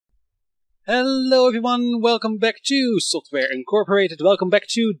Hello everyone, welcome back to Software Incorporated, welcome back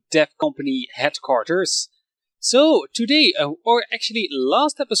to Dev Company Headquarters. So today, or actually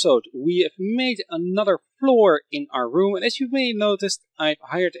last episode, we have made another floor in our room, and as you may have noticed, I've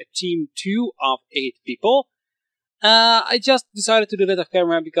hired a team 2 of 8 people. I just decided to do that off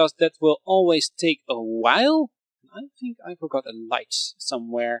camera because that will always take a while. I think I forgot a light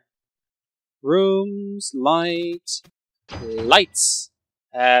somewhere. Rooms, lights.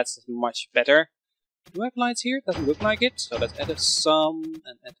 That's much better. Do I have lights here? Doesn't look like it. So let's add some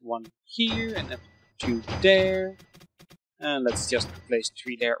and add one here and add 2 there. And let's just place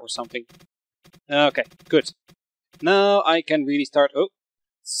 3 there or something. Okay, good. Now I can really start. Oh,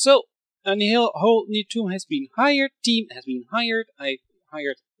 so a whole new team has been hired. I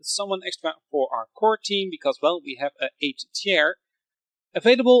hired someone extra for our core team because, well, we have a 8 tier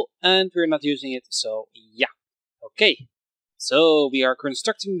available and we're not using it. So yeah, okay. So we are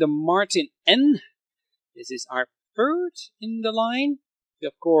constructing the Martin N. This is our third in the line. We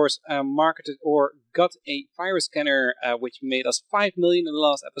of course marketed or got a virus scanner which made us 5 million in the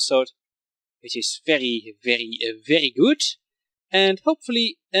last episode, which is very good. And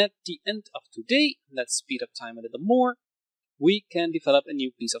hopefully at the end of today, let's speed up time a little more, we can develop a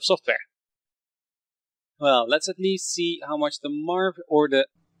new piece of software. Well, let's at least see how much the Marv or the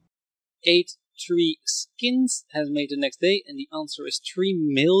 8-3 skins has made the next day, and the answer is 3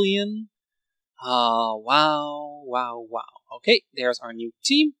 million. Wow. Okay, there's our new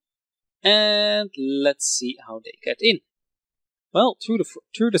team, and let's see how they get in. Well, through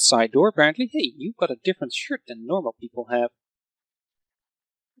the side door, apparently. Hey, you've got a different shirt than normal people have.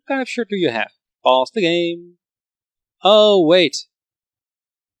 What kind of shirt do you have? Pause the game. Oh, wait.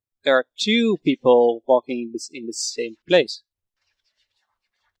 There are 2 people walking in the same place.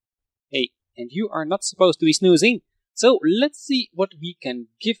 Hey, and you are not supposed to be snoozing. So let's see what we can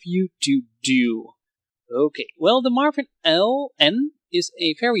give you to do. Okay, well, the Marvin LN is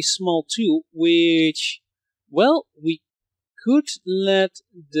a very small tool, which, well, we could let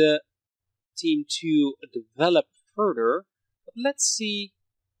the team 2 develop further, but let's see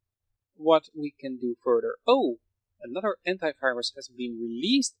what we can do further. Oh, another antivirus has been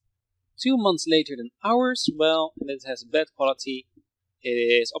released 2 months later than ours. Well, and it has bad quality. It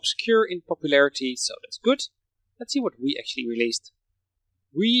is obscure in popularity, so that's good. Let's see what we actually released.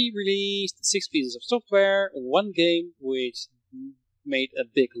 We released 6 pieces of software, 1 game, which made a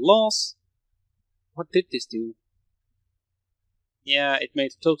big loss. What did this do? Yeah, it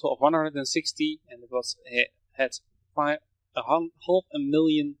made a total of 160, and it had half a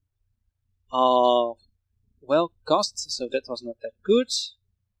million of, well, costs, so that was not that good.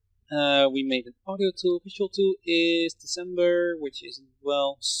 We made an audio tool. Visual tool is December, which is,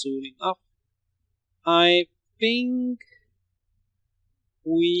 well, soon enough. I think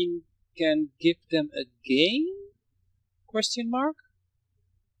we can give them a game? Question mark?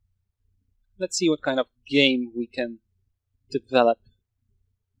 Let's see what kind of game we can develop.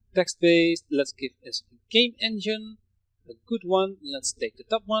 Text-based, let's give us a game engine. A good one. Let's take the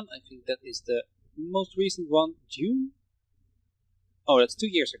top one. I think that is the most recent one. June? Oh, that's 2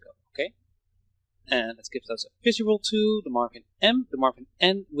 years ago. Okay. And let's give us a visual tool, the Marvin M. The Marvin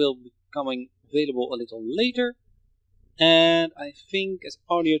N will be coming available a little later. And I think as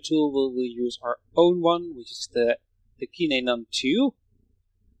audio tool we'll use our own one, which is the Kine None 2.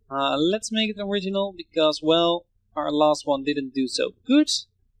 Let's make it original because, well, our last one didn't do so good.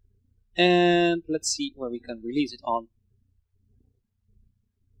 And let's see where we can release it on.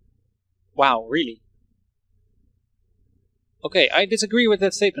 Wow, really? Okay, I disagree with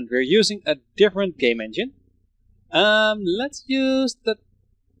that statement. We're using a different game engine. Let's use that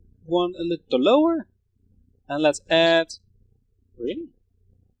one a little lower. And let's add... Really?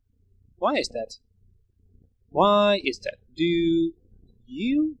 Why is that? Why is that? Do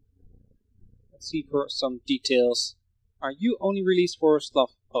you... Let's see for some details. Are you only released for Slav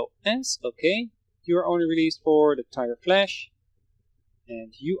OS? Okay. You are only released for the Tiger Flash.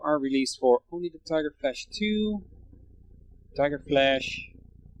 And you are released for only the Tiger Flash 2. Tiger Flash.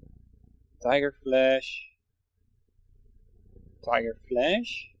 Tiger Flash. Tiger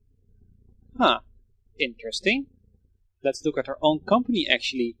Flash. Huh. Interesting. Let's look at our own company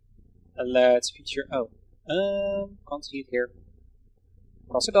actually. Let's feature. Can't see it here.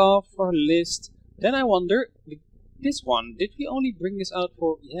 Cross it off for list. Then I wonder, this one, did we only bring this out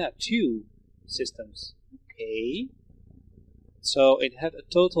for, 2 systems? Okay. So it had a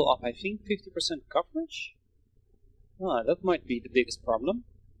total of, I think, 50% coverage. That might be the biggest problem.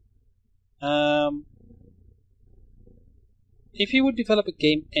 If you would develop a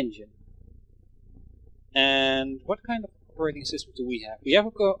game engine, and what kind of operating system do we have? We have,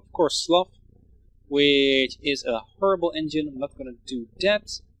 of course, Sloth, which is a horrible engine. I'm not going to do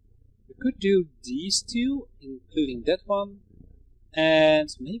that. We could do these two, including that one, and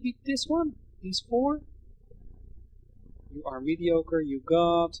maybe this one, these four. You are mediocre, you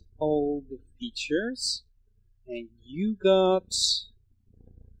got all the features, and you got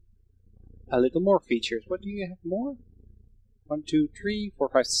a little more features. What do you have more? 1, 2, 3, 4,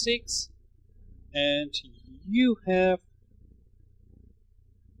 5, 6, and you have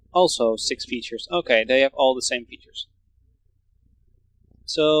also 6 features. Okay, they have all the same features.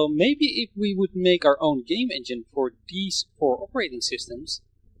 So maybe if we would make our own game engine for these 4 operating systems,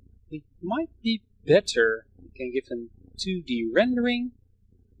 it might be better. We can give them 2D rendering,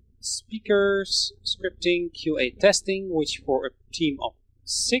 speakers, scripting, QA testing, which for a team of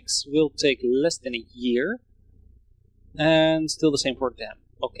 6 will take less than a year, and still the same for them.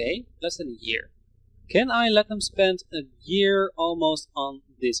 Okay, less than a year. Can I let them spend a year almost on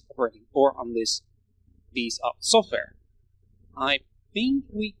this operating or on this piece of software? I think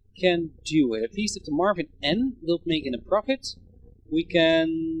we can do it. At least if the Marvin N will make in a profit, we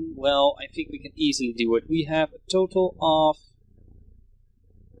can, well, I think we can easily do it. We have a total of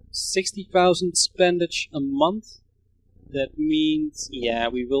 60,000 spendage a month. That means, yeah,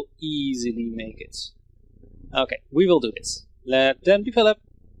 we will easily make it. Okay, we will do this. Let them develop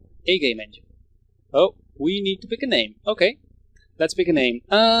a game engine. Oh, we need to pick a name. Okay, let's pick a name.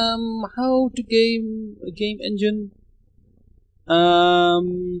 How to game a game engine? I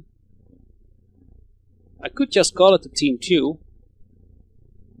could just call it the Team 2.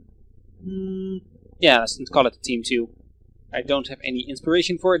 Yeah, let's call it the Team 2. I don't have any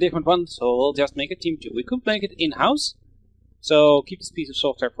inspiration for a different one, so we'll just make a Team 2. We could make it in-house, so keep this piece of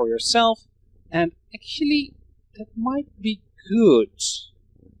software for yourself, and actually, that might be good.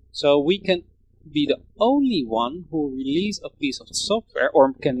 So we can be the only one who release a piece of software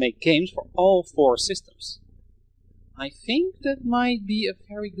or can make games for all 4 systems. I think that might be a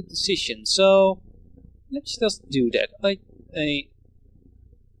very good decision, so let's just do that. Like a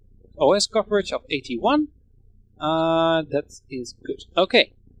OS coverage of 81. That is good.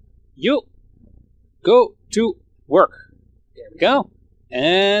 Okay, you go to work. There we go.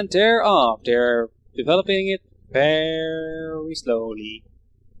 And they're off. They're developing it very slowly.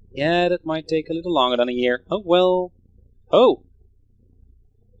 Yeah, that might take a little longer than a year. Oh, well. Oh,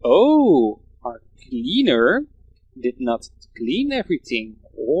 our cleaner did not clean everything.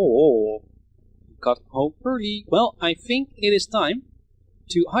 Oh, got home early. Well, I think it is time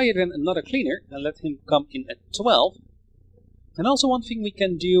to hire in another cleaner and let him come in at 12. And also one thing we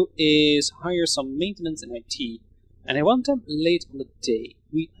can do is hire some maintenance and IT. And I want them late on the day.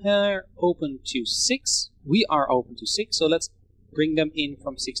 We are open to 6. We are open to 6, so let's bring them in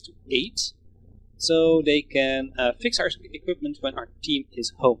from 6 to 8. So they can fix our equipment when our team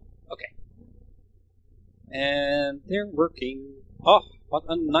is home. Okay. And they're working. Oh, what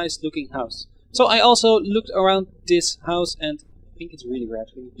a nice looking house. So I also looked around this house and I think it's really rad.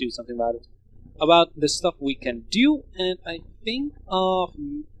 We need to do something about it. About the stuff we can do, and I think of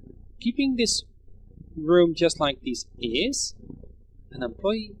keeping this room just like this is. An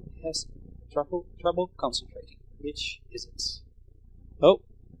employee has trouble concentrating. Which is it? Oh,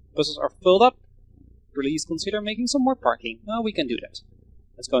 buses are filled up. Please consider making some more parking. Now we can do that.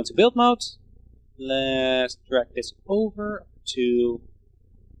 Let's go into build mode. Let's drag this over to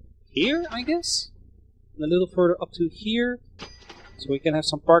here, I guess. And a little further up to here. So we can have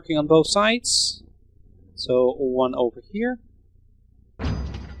some parking on both sides. So one over here.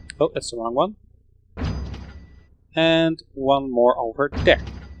 Oh, that's the wrong one. And one more over there.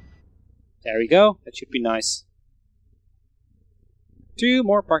 There we go. That should be nice. 2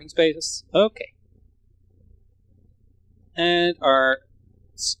 more parking spaces. Okay. And our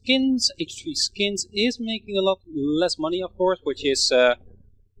skins, H3 skins, is making a lot less money, of course, which is,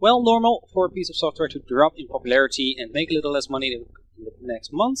 well, normal for a piece of software to drop in popularity and make a little less money in the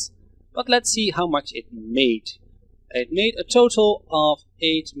next month. But let's see how much it made. It made a total of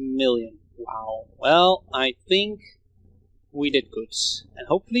 8 million. Wow. Well, I think we did good. And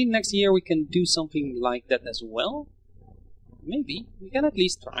hopefully next year we can do something like that as well. Maybe. We can at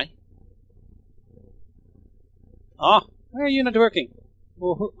least try. Ah, why are you not working?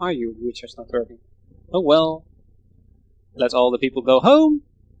 Or who are you which is not working? Oh well. Let all the people go home.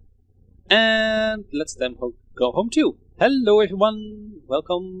 And let them go home too. Hello everyone.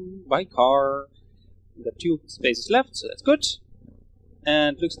 Welcome by car. We got 2 spaces left, so that's good.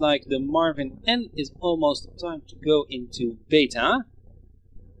 And looks like the Marvin N is almost time to go into beta.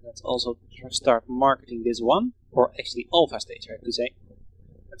 Let's also start marketing this one. Or actually alpha stage, I have to say.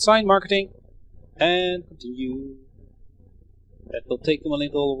 Let's sign marketing. And continue. That will take them a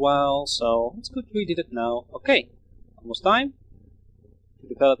little while, so it's good we did it now. Okay, almost time to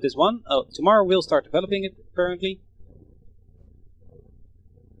develop this one. Oh, tomorrow we'll start developing it, apparently.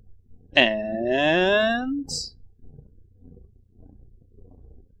 And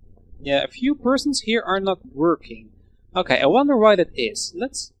yeah, a few persons here are not working. Okay, I wonder why that is.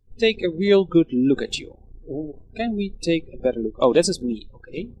 Let's take a real good look at you. Or can we take a better look? Oh, this is me.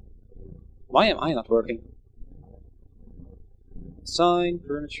 Okay. Why am I not working? Sign,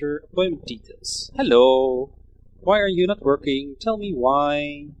 furniture, appointment details. Hello. Why are you not working? Tell me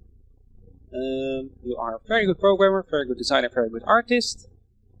why. You are a very good programmer, very good designer, very good artist.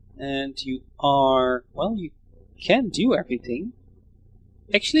 And you are, well, you can do everything.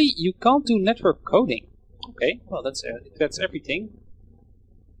 Actually, you can't do network coding. Okay, well, that's everything.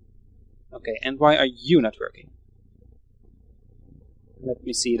 Okay, and why are you not working? Let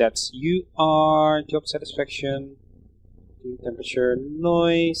me see that. You are job satisfaction, temperature,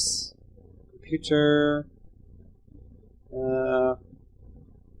 noise, computer. Let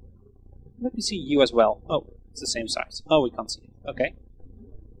me see you as well. Oh, it's the same size. Oh, we can't see it. Okay.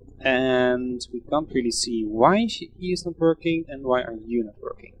 And we can't really see why he is not working and why are you not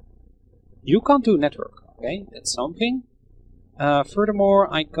working. You can't do network. Okay, that's something. Furthermore,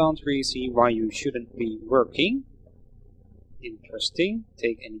 I can't really see why you shouldn't be working. Interesting.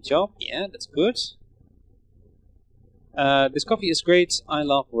 Take any job. Yeah, that's good. This coffee is great. I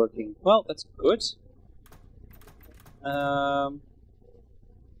love working. Well, that's good. They're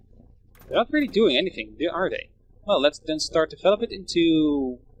not really doing anything, are they? Well, let's then start develop it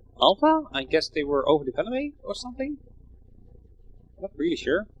into alpha. I guess they were overdeveloping or something. Not really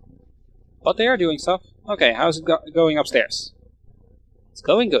sure. But they are doing stuff. Okay, how's it going upstairs? It's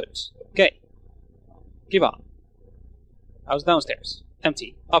going good. Okay. Give on. How's downstairs?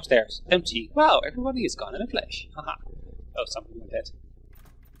 Empty. Upstairs? Empty. Wow, everybody is gone in a flash. Haha. Oh, something like that.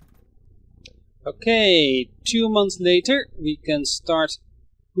 Okay, 2 months later, we can start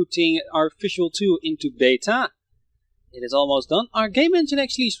putting our Visual 2 into beta. It is almost done. Our game engine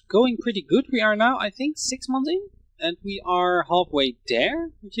actually is going pretty good. We are now, I think, 6 months in. And we are halfway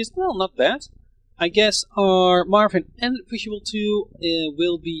there, which is, well, not bad. I guess our Marvin and Visual 2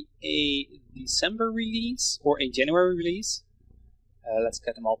 will be a December release or a January release. Let's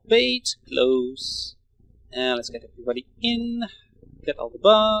get them all paid, close, and let's get everybody in, get all the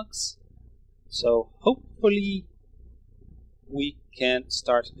bugs. So hopefully we can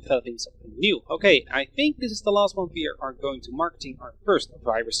start developing something new. Okay, I think this is the last one. We are going to marketing our first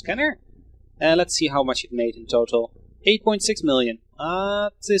virus scanner. Let's see how much it made in total. 8.6 million.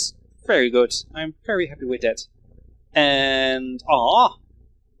 This is very good. I'm very happy with that. And,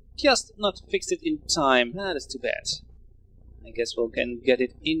 just not fixed it in time. That's too bad. I guess we'll can get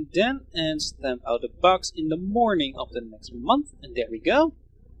it in then and stamp out the box in the morning of the next month. And there we go.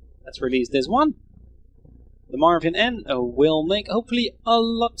 Let's release this one. The Marvin N will make hopefully a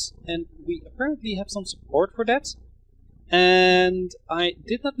lot, and we apparently have some support for that. And I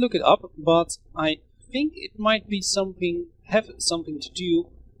did not look it up, but I think it might be have something to do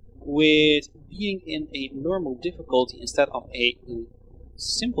with being in a normal difficulty instead of a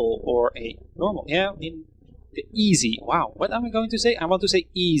simple or a normal. Yeah, in the easy. Wow, what am I going to say? I want to say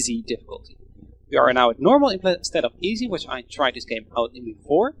easy difficulty. We are now at normal instead of easy, which I tried this game out in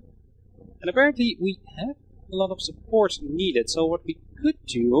before. And apparently we have a lot of support needed. So what we could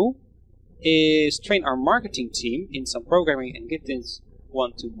do is train our marketing team in some programming and get this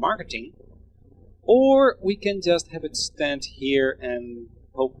one to marketing. Or we can just have it stand here and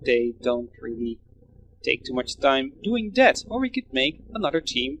hope they don't really take too much time doing that. Or we could make another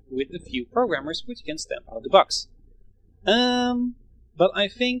team with a few programmers which can stamp out the bugs. But I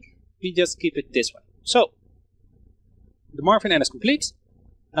think we just keep it this way. So, the Marvin N is complete.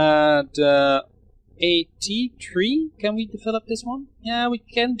 The AT3, can we develop this one? Yeah, we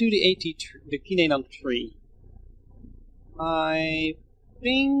can do the AT3, the Kinenon 3. I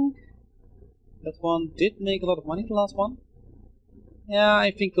think that one did make a lot of money, the last one. Yeah,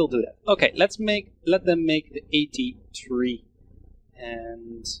 I think we'll do that. Okay, let them make the AT3.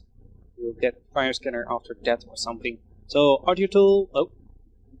 And we'll get Fire Scanner after that or something. So, audio tool, oh,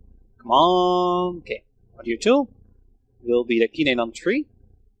 come on, okay. Audio tool will be the Kinenon 3.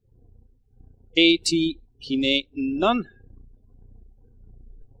 AT Kinenon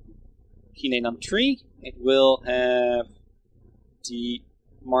 3. It will have the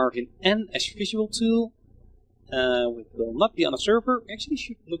Marvin N as visual tool. It will not be on a server. We actually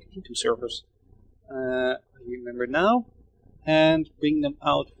should look into servers. I remember now. And bring them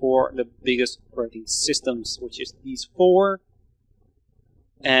out for the biggest operating systems, which is these 4.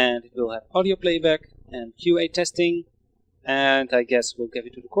 And it will have audio playback and QA testing. And I guess we'll give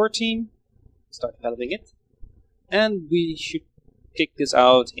it to the core team, start developing it. And we should kick this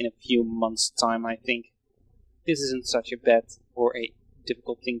out in a few months' time, I think. This isn't such a bad or a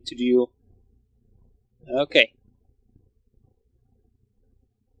difficult thing to do. Okay.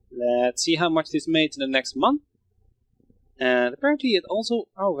 Let's see how much this made in the next month. And apparently it also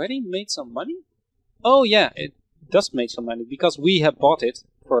already made some money. Oh yeah, it does make some money because we have bought it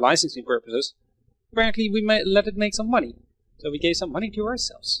for licensing purposes. Apparently we let it make some money. So we gave some money to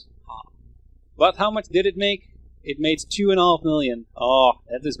ourselves. But how much did it make? It made 2.5 million. Oh,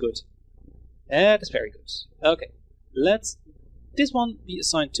 that is good. That is very good. Okay, let's this one be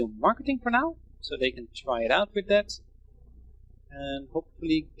assigned to marketing for now, so they can try it out with that. And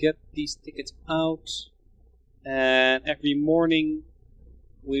hopefully get these tickets out. And every morning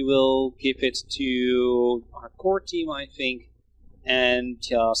we will give it to our core team, I think, and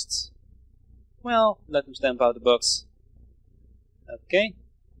just, well, let them stamp out the books. Okay.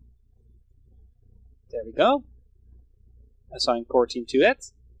 There we go. Assign core team to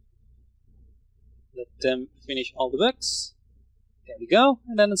it. Let them finish all the bugs. There we go.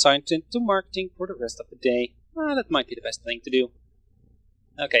 And then assign it to marketing for the rest of the day. Well, that might be the best thing to do.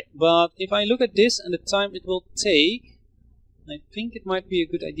 Okay, but if I look at this and the time it will take, I think it might be a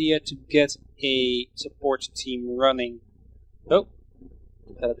good idea to get a support team running. Oh,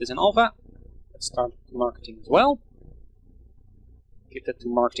 develop this in alpha. Let's start marketing as well. Give that to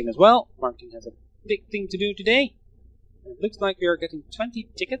marketing as well. Marketing has a big thing to do today. And it looks like we are getting 20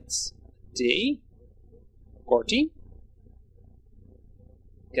 tickets a day. Core team.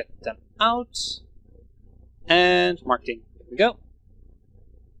 Get them out. And marketing. There we go.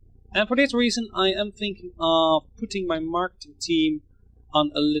 And for this reason, I am thinking of putting my marketing team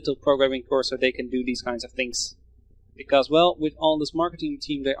on a little programming course so they can do these kinds of things. Because, well, with all this marketing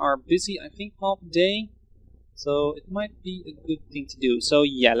team, they are busy, I think, half a day. So it might be a good thing to do. So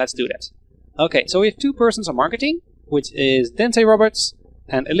yeah, let's do that. Okay, so we have 2 persons on marketing, which is Dante Roberts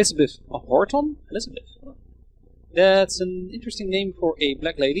and Elizabeth Horton. Elizabeth. That's an interesting name for a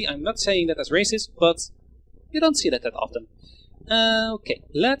black lady. I'm not saying that as racist, but you don't see that often. Okay,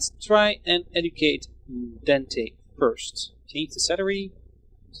 let's try and educate Dante first. Change the salary,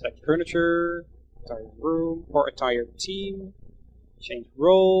 select furniture, entire room, or entire team. Change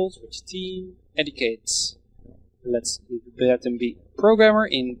roles, which team, educates. Let's let him be programmer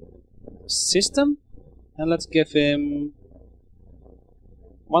in system, and let's give him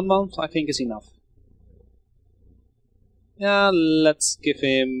 1 month, I think is enough. Yeah, let's give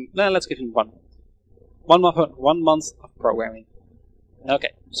him 1 month. 1 month of programming.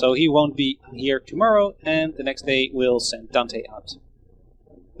 Okay, so he won't be here tomorrow, and the next day we'll send Dante out.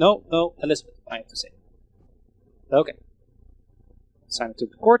 No, Elizabeth, I have to say. Okay. Assign it to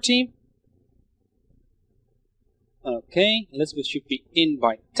the core team. Okay, Elizabeth should be in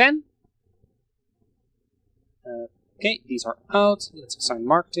by 10. Okay, these are out. Let's assign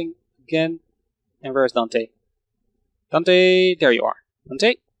marketing again. And where's Dante? Dante, there you are.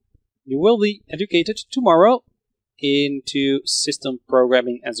 Dante, you will be educated tomorrow into system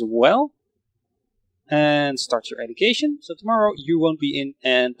programming as well. And start your education. So tomorrow you won't be in,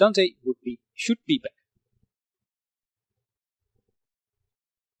 and Dante should be back.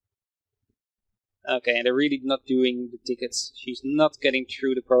 Okay, and they're really not doing the tickets. She's not getting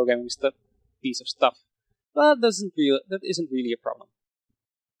through the programming piece of stuff. But that isn't really a problem.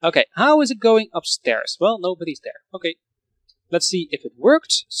 Okay, how is it going upstairs? Well, nobody's there. Okay, let's see if it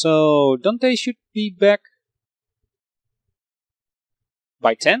worked. So Dante should be back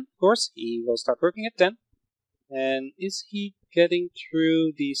by 10, of course. He will start working at 10. And is he getting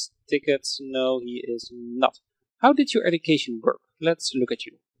through these tickets? No, he is not. How did your education work? Let's look at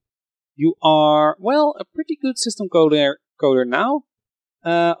you. You are, well, a pretty good system coder now.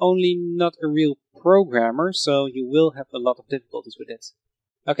 Only not a real programmer, so you will have a lot of difficulties with it.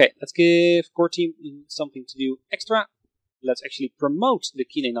 Okay, let's give core team something to do extra. Let's actually promote the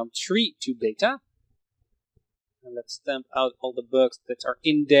Kinanon tree to beta. And let's stamp out all the bugs that are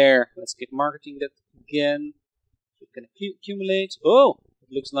in there. Let's give marketing that again. So it can accumulate. Oh,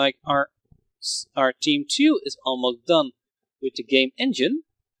 it looks like our team 2 is almost done with the game engine.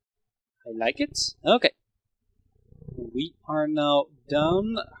 I like it. Okay. We are now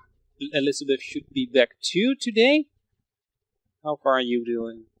done. Elizabeth should be back too today. How far are you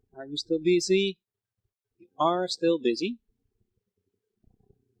doing? Are you still busy? You are still busy.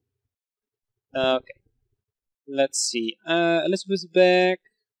 Okay. Let's see. Elizabeth's back.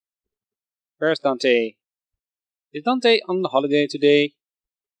 Where's Dante? Is Dante on the holiday today?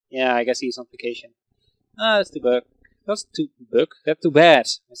 Yeah, I guess he's on vacation. That's too bad. That's too bad.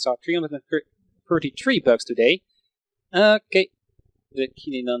 I saw 333 bugs today. Okay, the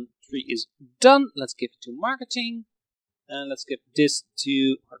Kinenon tree is done. Let's give it to marketing. And let's give this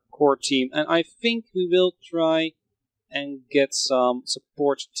to our core team. And I think we will try and get some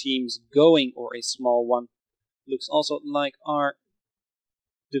support teams going, or a small one. Looks also like our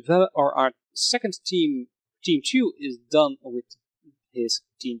our second team, Team 2, is done with his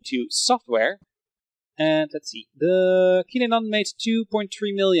Team 2 software. And let's see, the Kinenon made 2.3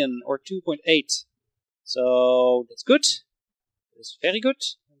 million or 2.8. So that's good. That's very good.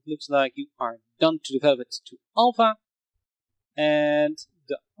 It looks like you are done to develop it to alpha. And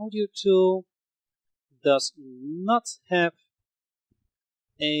the audio tool does not have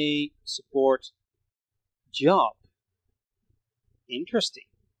a support job. Interesting.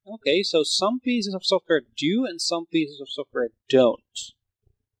 Okay, so some pieces of software do and some pieces of software don't.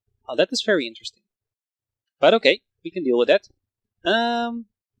 Oh, that is very interesting. But okay, we can deal with that.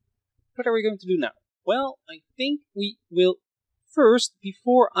 What are we going to do now? Well, I think we will first,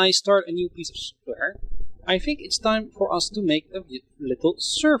 before I start a new piece of software, I think it's time for us to make a little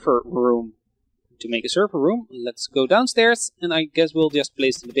server room. To make a server room, let's go downstairs, and I guess we'll just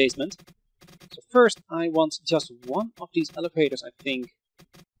place it in the basement. So first, I want just one of these elevators, I think,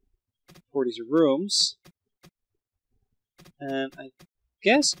 for these rooms. And I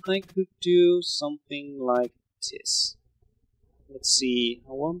guess I could do something like this. Let's see,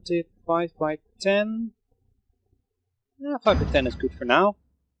 I want it 5 by 10. Yeah, 5 by 10 is good for now.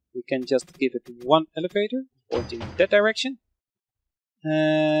 We can just give it one elevator, pointing in that direction.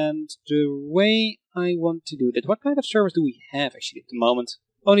 And the way I want to do that, what kind of servers do we have actually at the moment?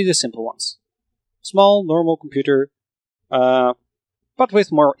 Only the simple ones. Small, normal computer, but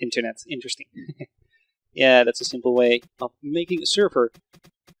with more internet. Interesting. Yeah, that's a simple way of making a server,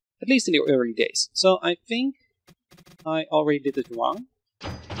 at least in the early days. So I think I already did it wrong.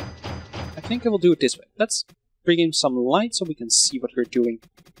 I think I will do it this way. Let's bring in some light so we can see what we're doing.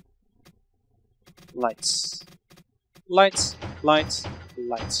 Lights. Lights, lights,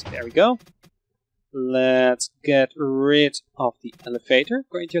 lights. There we go. Let's get rid of the elevator.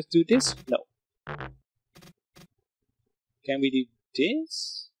 Can I just do this? No. Can we do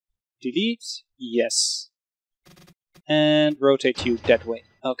this? Delete? Yes. And rotate you that way.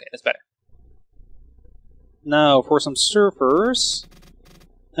 Okay, that's better. Now for some servers.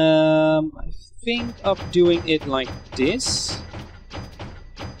 I think of doing it like this.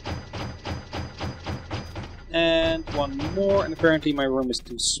 And one more, and apparently my room is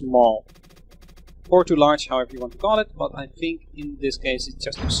too small. Or too large, however you want to call it, but I think in this case it's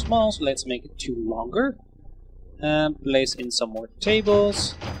just too small, so let's make it too longer. And place in some more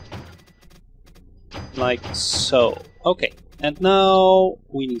tables. Like so. Okay, and now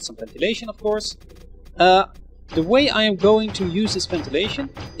we need some ventilation, of course. The way I am going to use this ventilation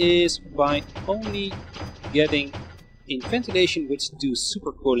is by only getting in ventilation which do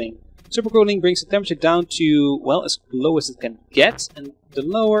supercooling. Supercooling brings the temperature down to, well, as low as it can get, and the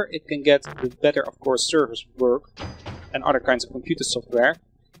lower it can get, the better, of course, servers work and other kinds of computer software.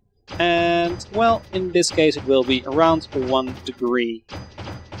 And, well, in this case it will be around 1 degree.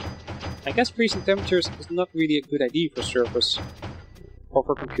 I guess freezing temperatures is not really a good idea for servers or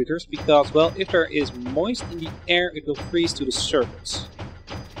for computers, because, well, if there is moist in the air, it will freeze to the surface.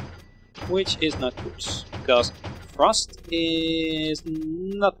 Which is not good, because frost is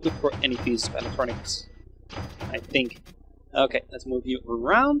not good for any piece of electronics, I think. Okay, let's move you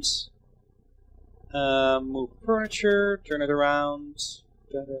around. Move furniture, turn it around.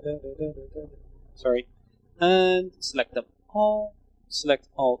 Sorry. And select them all. Select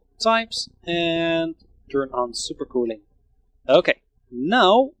all types and turn on supercooling. Okay,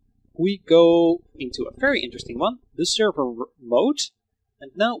 now we go into a very interesting one, the server mode.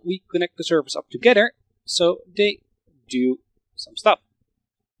 And now we connect the servers up together so they do some stuff.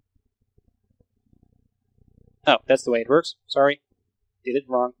 Oh, that's the way it works. Sorry, did it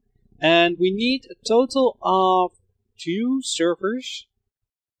wrong. And we need a total of 2 servers.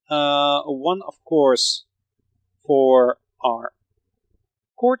 One, of course, for our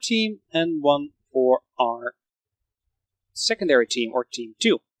core team and one for our secondary team, or team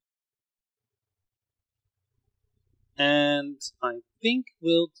 2. And I think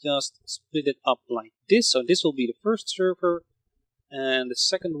we'll just split it up like this. So this will be the first server, and the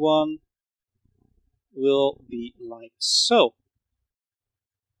second one will be like so.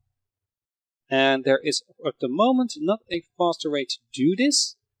 And there is at the moment not a faster way to do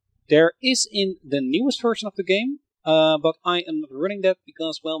this. There is in the newest version of the game, but I am not running that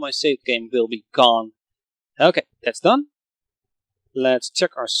because, well, my save game will be gone. Okay, that's done. Let's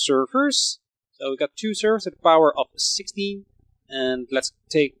check our servers. So we got 2 servers at the power of 16, and let's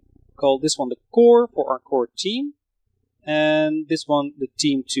call this one the core for our core team. and this one the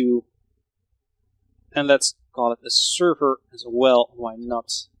team 2, and let's call it a server as well. Why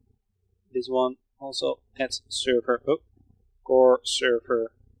not? This one also add server, core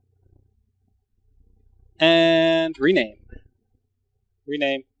server, and rename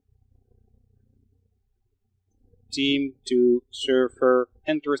team 2 server.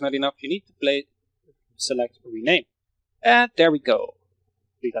 Enter is not enough. You need to select rename, and there we go.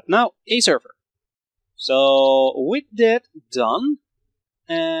 We got now a server. So with that done,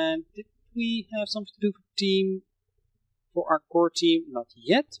 and did we have something to do for our core team? Not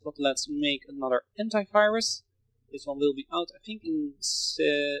yet, but let's make another antivirus. This one will be out, I think, in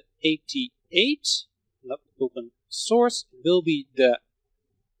 88. Not open source. It will be the...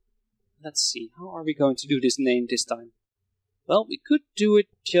 Let's see, how are we going to do this name this time? Well, we could do it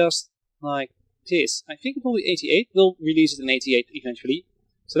just like this. I think it will be 88. We'll release it in 88 eventually.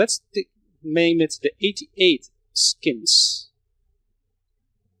 So let's name it the 88 skins.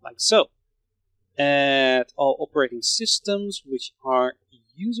 Like so. Add all operating systems which are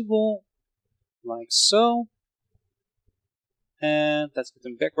usable. Like so. And let's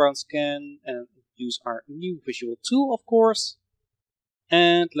get a background scan and use our new visual tool, of course.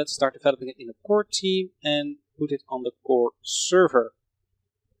 And let's start developing it in a core team and put it on the core server.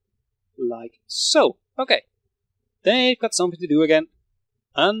 Like so. Okay. They've got something to do again.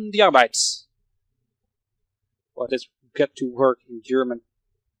 An die Arbeit. Well, let's get to work in German.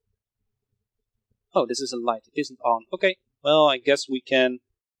 Oh, this is a light. It isn't on. Okay. Well, I guess we can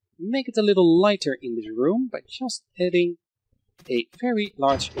make it a little lighter in this room by just adding a very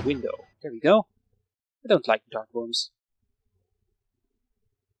large window. There we go. I don't like dark rooms.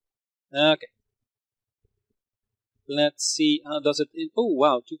 Okay. Let's see, how does it... Oh,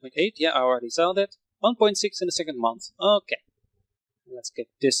 wow, 2.8. Yeah, I already saw that. 1.6 in the second month. Okay. Let's get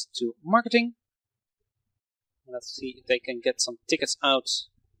this to marketing. Let's see if they can get some tickets out.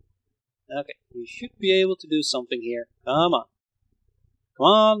 Okay, we should be able to do something here. Come on. Come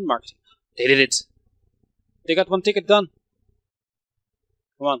on, marketing. They did it. They got one ticket done.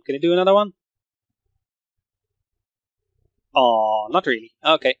 Come on, can you do another one? Oh, not really.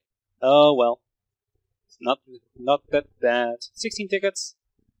 Okay. Oh, well. It's not that bad. 16 tickets.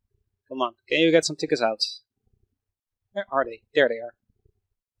 Come on, can you get some tickets out? Where are they? There they are.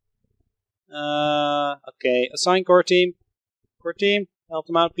 Okay, assign core team. Core team, help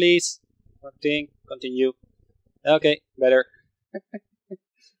them out, please. Marketing, continue. Okay, better.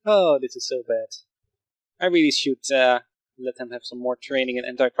 Oh, this is so bad. I really should let them have some more training in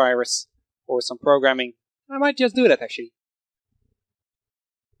antivirus or some programming. I might just do that, actually.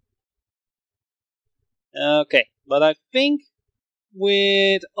 Okay, but I think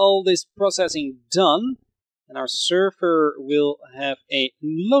with all this processing done, and our server will have a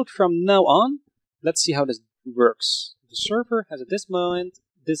load from now on. Let's see how this works. The server has at this moment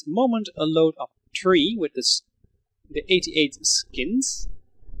a load of 3 with the 88 skins,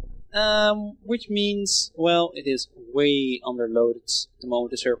 which means, well, it is way underloaded at the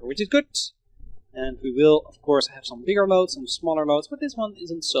moment, the server, which is good. And we will, of course, have some bigger loads, some smaller loads, but this one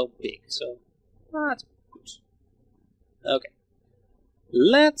isn't so big, so that's good. Okay.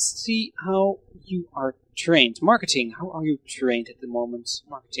 Let's see how you are trained. Marketing, how are you trained at the moment?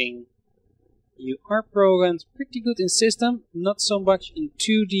 Marketing, you are programmed pretty good in system, not so much in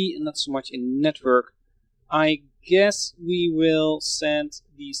 2D and not so much in network. I guess we will send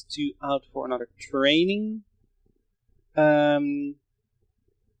these two out for another training. Didn't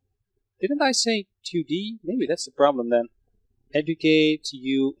I say 2D? Maybe that's the problem then. Educate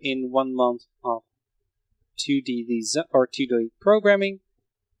you in 1 month of 2D design or 2D programming,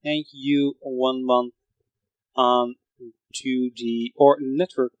 and you 1 month on 2D or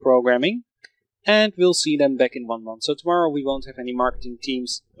network programming, and we'll see them back in 1 month. So tomorrow we won't have any marketing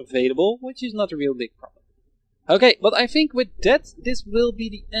teams available, which is not a real big problem. Okay, but I think with that, this will be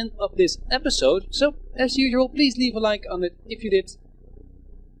the end of this episode. So, as usual, please leave a like on it if you did.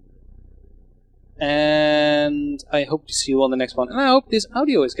 And I hope to see you on the next one. And I hope this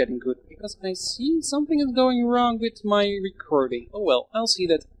audio is getting good, because I see something is going wrong with my recording. Oh well, I'll see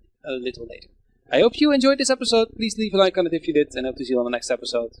that a little later. I hope you enjoyed this episode. Please leave a like on it if you did, and I hope to see you on the next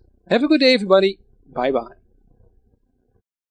episode. Have a good day, everybody. Bye bye.